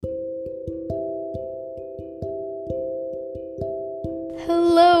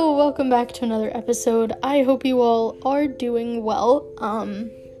Hello, welcome back to another episode. I hope you all are doing well.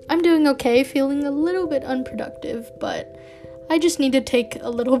 I'm doing okay, feeling a little bit unproductive, but I just need to take a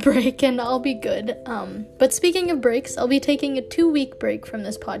little break and I'll be good. But speaking of breaks, I'll be taking a 2-week break from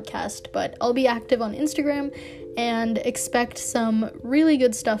this podcast, but I'll be active on Instagram and expect some really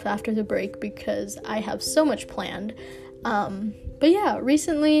good stuff after the break because I have so much planned. But yeah,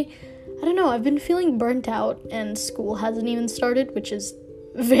 recently, I don't know, I've been feeling burnt out and school hasn't even started, which is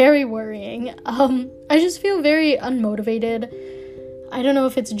very worrying. I just feel very unmotivated. I don't know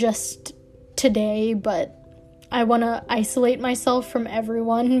if it's just today, but I want to isolate myself from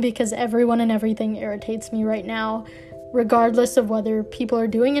everyone because everyone and everything irritates me right now, regardless of whether people are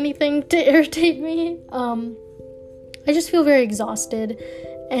doing anything to irritate me. I just feel very exhausted,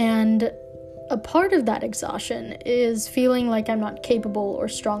 and a part of that exhaustion is feeling like I'm not capable or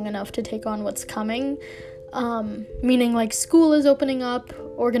strong enough to take on what's coming, meaning like school is opening up,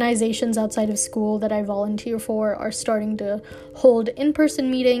 organizations outside of school that I volunteer for are starting to hold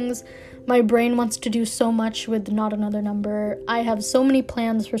in-person meetings. My brain wants to do so much with Not Another Number. I have so many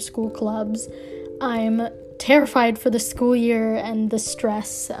plans for school clubs. I'm terrified for the school year and the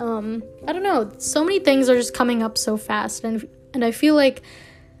stress. I don't know, so many things are just coming up so fast, and I feel like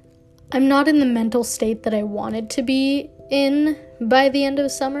I'm not in the mental state that I wanted to be in by the end of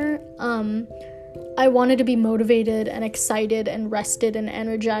summer. I wanted to be motivated and excited and rested and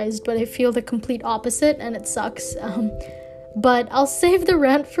energized, but I feel the complete opposite, and it sucks. But I'll save the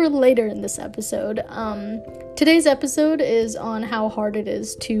rant for later in this episode. Today's episode is on how hard it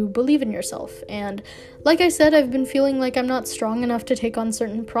is to believe in yourself, and like I said, I've been feeling like I'm not strong enough to take on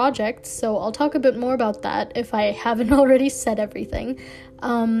certain projects, so I'll talk a bit more about that if I haven't already said everything.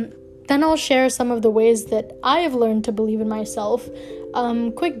 Then I'll share some of the ways that I have learned to believe in myself.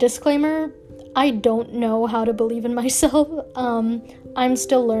 Quick disclaimer, I don't know how to believe in myself. I'm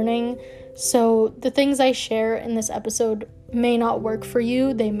still learning, so the things I share in this episode may not work for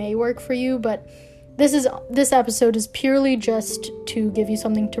you. They may work for you, but this episode is purely just to give you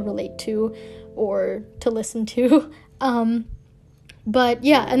something to relate to or to listen to. But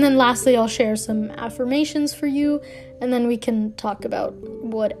yeah, and then lastly, I'll share some affirmations for you, and then we can talk about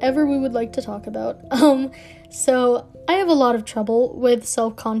whatever we would like to talk about. So I have a lot of trouble with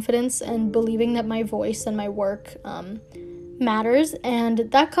self-confidence and believing that my voice and my work matters, and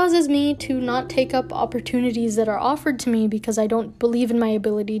that causes me to not take up opportunities that are offered to me because I don't believe in my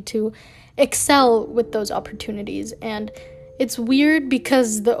ability to excel with those opportunities. And it's weird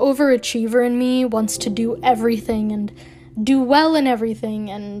because the overachiever in me wants to do everything and do well in everything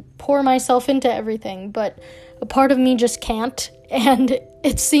and pour myself into everything, but a part of me just can't, and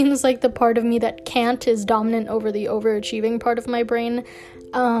it seems like the part of me that can't is dominant over the overachieving part of my brain,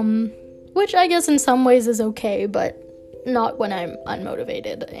 which I guess in some ways is okay, but not when I'm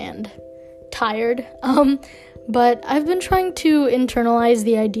unmotivated and tired. But I've been trying to internalize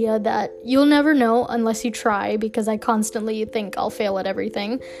the idea that you'll never know unless you try, because I constantly think I'll fail at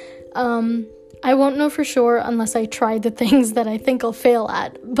everything. I won't know for sure unless I try the things that I think I'll fail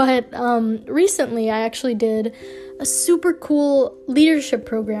at. But recently I actually did a super cool leadership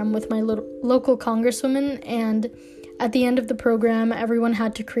program with my local congresswoman, and at the end of the program, everyone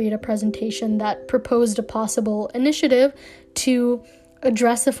had to create a presentation that proposed a possible initiative to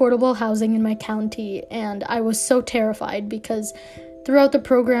address affordable housing in my county, and I was so terrified because throughout the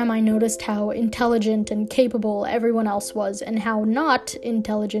program, I noticed how intelligent and capable everyone else was and how not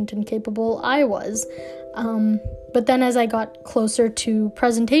intelligent and capable I was. But then as I got closer to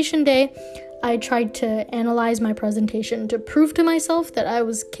presentation day, I tried to analyze my presentation to prove to myself that I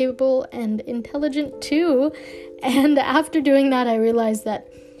was capable and intelligent too. And after doing that, I realized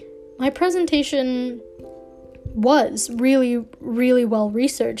that my presentation was really, really well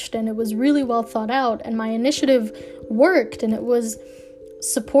researched, and it was really well thought out, and my initiative worked, and it was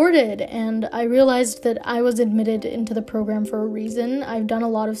supported, and I realized that I was admitted into the program for a reason. I've done a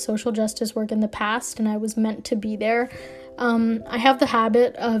lot of social justice work in the past, and I was meant to be there. I have the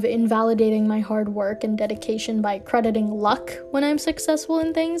habit of invalidating my hard work and dedication by crediting luck when I'm successful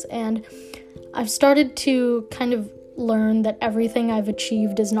in things, and I've started to kind of learn that everything I've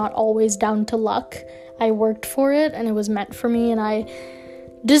achieved is not always down to luck. I worked for it, and it was meant for me, and I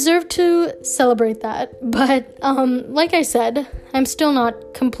deserve to celebrate that. But like I said, I'm still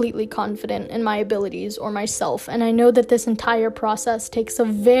not completely confident in my abilities or myself, and I know that this entire process takes a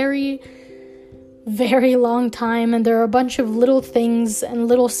very, very long time, and there are a bunch of little things and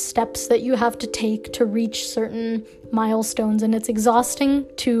little steps that you have to take to reach certain milestones, and it's exhausting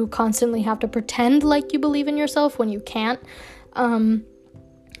to constantly have to pretend like you believe in yourself when you can't.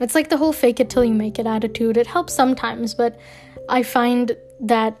 It's like the whole fake it till you make it attitude. It helps sometimes, but I find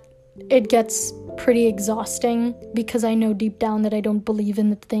that it gets pretty exhausting because I know deep down that I don't believe in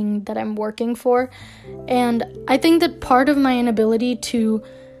the thing that I'm working for. And I think that part of my inability to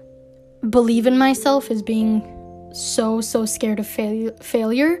believe in myself is being so scared of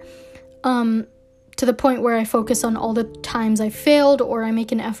failure, to the point where I focus on all the times I failed, or I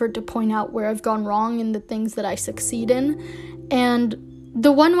make an effort to point out where I've gone wrong in the things that I succeed in. And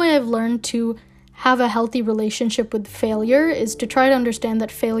the one way I've learned to have a healthy relationship with failure is to try to understand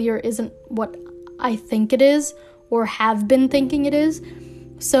that failure isn't what I think it is or have been thinking it is.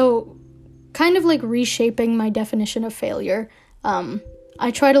 So kind of like reshaping my definition of failure.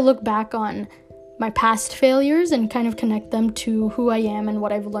 I try to look back on my past failures and kind of connect them to who I am and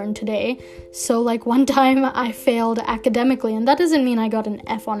what I've learned today. So like one time I failed academically, and that doesn't mean I got an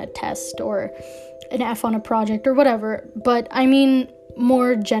F on a test or an F on a project or whatever, but I mean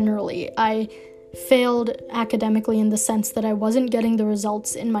more generally, I failed academically in the sense that I wasn't getting the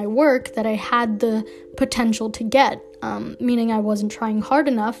results in my work that I had the potential to get, meaning I wasn't trying hard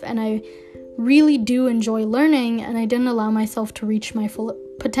enough, and I really do enjoy learning, and I didn't allow myself to reach my full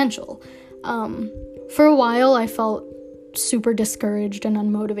potential. For a while, I felt super discouraged and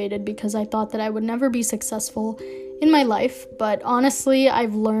unmotivated because I thought that I would never be successful in my life, but honestly,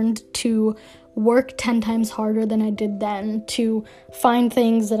 I've learned to work 10 times harder than I did then, to find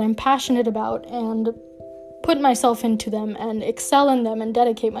things that I'm passionate about and put myself into them and excel in them and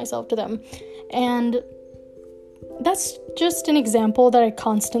dedicate myself to them. And that's just an example that I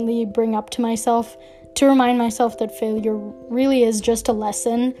constantly bring up to myself to remind myself that failure really is just a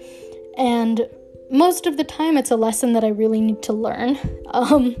lesson, and most of the time it's a lesson that I really need to learn.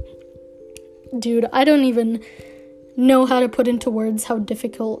 Dude, I don't even know how to put into words how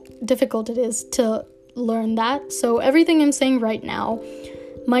difficult it is to learn that. So everything I'm saying right now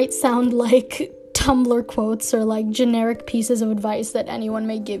might sound like Tumblr quotes or like generic pieces of advice that anyone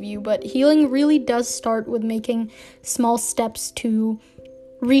may give you, but healing really does start with making small steps to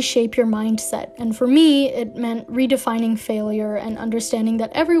reshape your mindset. And for me, it meant redefining failure and understanding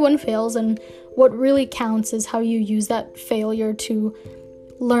that everyone fails, and what really counts is how you use that failure to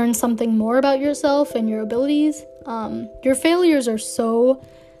learn something more about yourself and your abilities. Your failures are so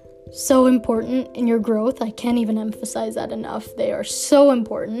important in your growth. I can't even emphasize that enough. They are so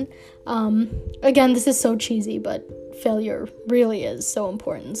important. Again, this is so cheesy, but failure really is so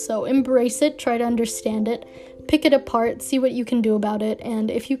important. So embrace it, try to understand it, pick it apart, see what you can do about it.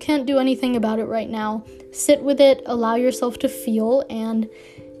 And if you can't do anything about it right now, sit with it, allow yourself to feel, and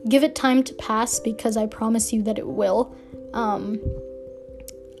give it time to pass, because I promise you that it will.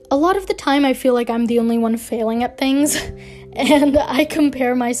 A lot of the time I feel like I'm the only one failing at things, and I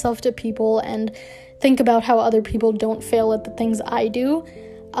compare myself to people and think about how other people don't fail at the things I do.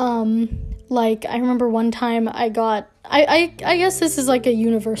 Like, I remember one time I guess this is like a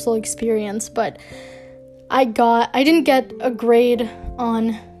universal experience, but I didn't get the grade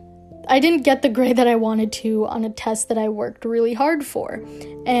that I wanted to on a test that I worked really hard for,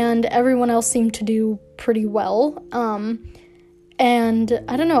 and everyone else seemed to do pretty well. And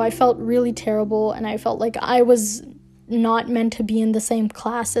I don't know, I felt really terrible, and I felt like I was not meant to be in the same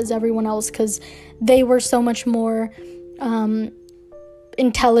class as everyone else because they were so much more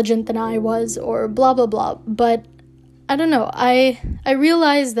intelligent than I was, or blah blah blah. But I don't know, I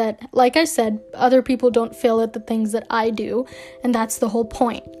realized that, like I said, other people don't fail at the things that I do, and that's the whole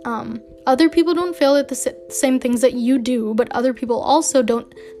point. Other people don't fail at the same things that you do, but other people also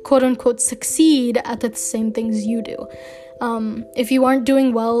don't quote-unquote succeed at the same things you do. If you aren't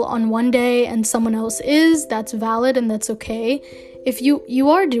doing well on one day and someone else is, that's valid and that's okay. If you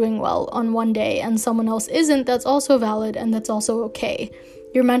are doing well on one day and someone else isn't, that's also valid and that's also okay.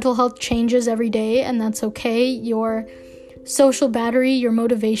 Your mental health changes every day, and that's okay. Your social battery, your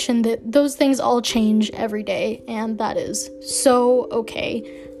motivation, those things all change every day, and that is so okay.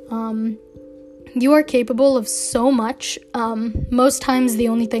 You are capable of so much. Most times the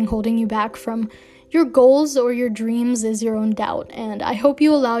only thing holding you back from your goals or your dreams is your own doubt, and I hope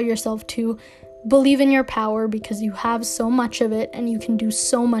you allow yourself to believe in your power, because you have so much of it and you can do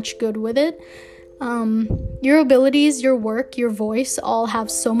so much good with it. Your abilities, your work, your voice all have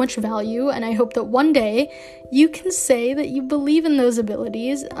so much value, and I hope that one day you can say that you believe in those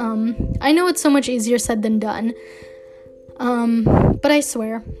abilities. I know it's so much easier said than done, but I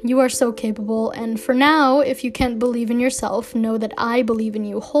swear, you are so capable, and for now, if you can't believe in yourself, know that I believe in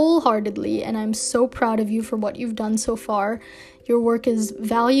you wholeheartedly, and I'm so proud of you for what you've done so far. Your work is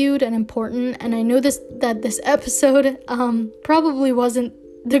valued and important, and I know that this episode probably wasn't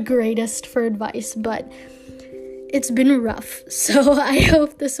the greatest for advice, but it's been rough. So I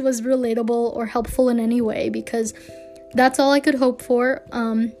hope this was relatable or helpful in any way, because that's all I could hope for.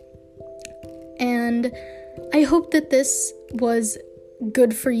 And I hope that this was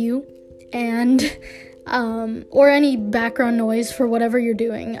good for you, and or any background noise for whatever you're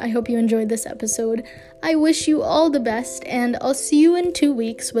doing. I hope you enjoyed this episode. I wish you all the best, and I'll see you in 2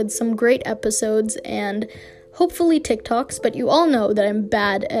 weeks with some great episodes and hopefully TikToks, but you all know that I'm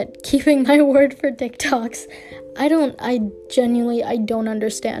bad at keeping my word for TikToks. I don't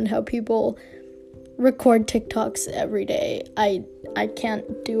understand how people record TikToks every day. I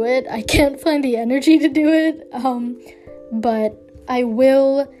can't do it. I can't find the energy to do it. But I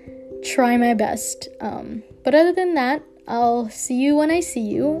will try my best. But other than that, I'll see you when I see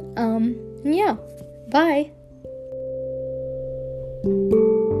you. Yeah. Bye.